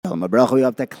Shalom Abracha, we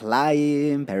have the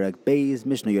Clayim, Perek Beis,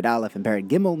 Mishnah Yud Aleph, and Perek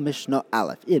Gimel, Mishnah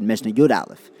Aleph. In Mishnah Yud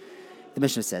Aleph, the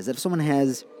Mishnah says that if someone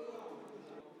has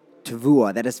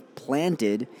tavua that is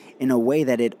planted in a way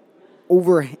that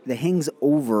that hangs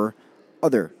over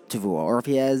other tavua, or if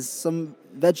he has some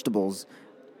vegetables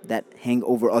that hang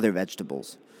over other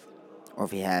vegetables, or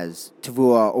if he has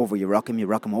tavua over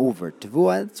Yerakim over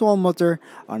tavua, it's all mutter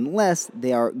unless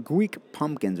they are Greek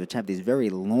pumpkins, which have these very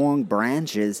long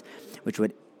branches which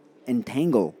would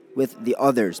entangle with the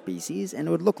other species, and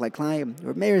it would look like Clayim.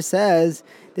 What Meir says,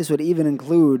 this would even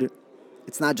include,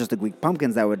 it's not just the Greek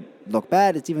pumpkins that would look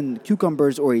bad, it's even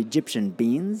cucumbers or Egyptian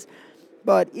beans.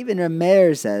 But even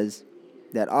Meir says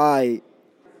that I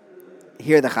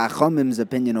hear the Chachamim's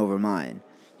opinion over mine.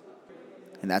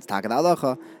 And that's Takad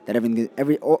Halacha,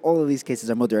 that all of these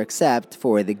cases are mutter except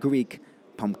for the Greek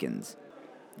pumpkins.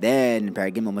 Then in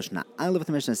Perek Gimel Mishnah Aleph,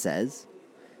 the Mishnah says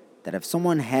that if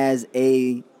someone has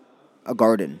a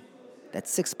garden that's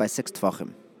 6 by 6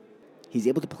 tefachim, he's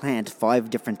able to plant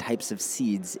 5 different types of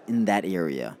seeds in that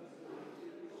area.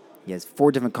 He has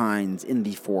 4 different kinds in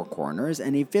the 4 corners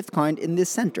and a 5th kind in the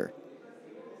center.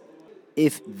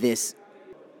 If this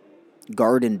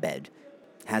garden bed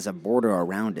has a border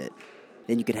around it,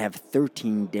 then you could have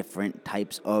 13 different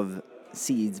types of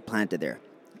seeds planted there.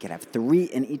 You could have 3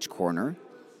 in each corner,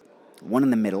 1 in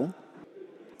the middle.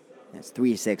 That's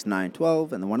 3, 6, 9,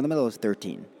 12, and the one in the middle is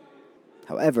 13.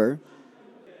 However,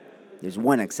 there's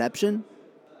one exception.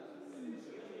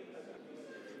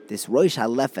 This Rosh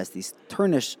HaLefes, these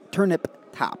turnip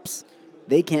tops,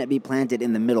 they can't be planted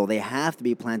in the middle. They have to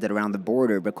be planted around the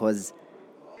border because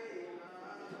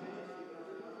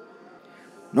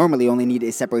normally you only need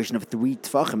a separation of 3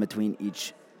 tefachim between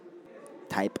each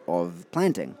type of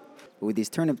planting. But with these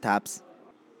turnip tops,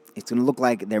 it's going to look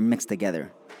like they're mixed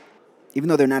together, even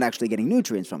though they're not actually getting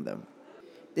nutrients from them.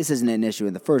 This isn't an issue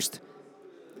in the first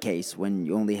case when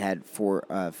you only had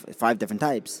 5 different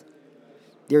types.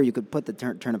 There you could put the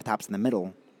turnip tops in the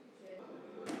middle.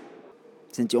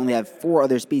 Since you only have 4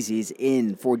 other species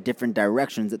in 4 different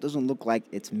directions, it doesn't look like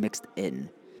it's mixed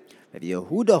in. If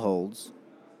Yehuda holds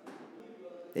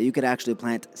that you could actually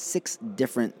plant 6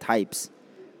 different types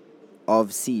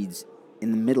of seeds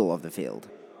in the middle of the field.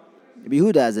 Rabbi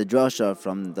Yehuda has a drasha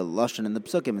from the Lashon and the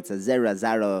Psukim. It says Zera,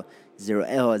 Zara,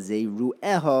 Zerueha,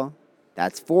 Zerueha.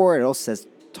 That's 4. It also says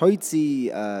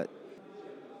Toitzi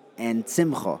and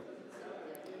Simcha.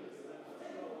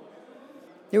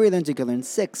 Here we learn you can learn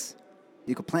 6.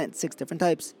 You could plant 6 different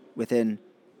types within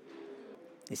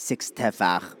a 6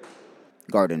 tefach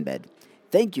garden bed.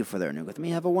 Thank you for learning with me.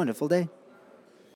 Have a wonderful day.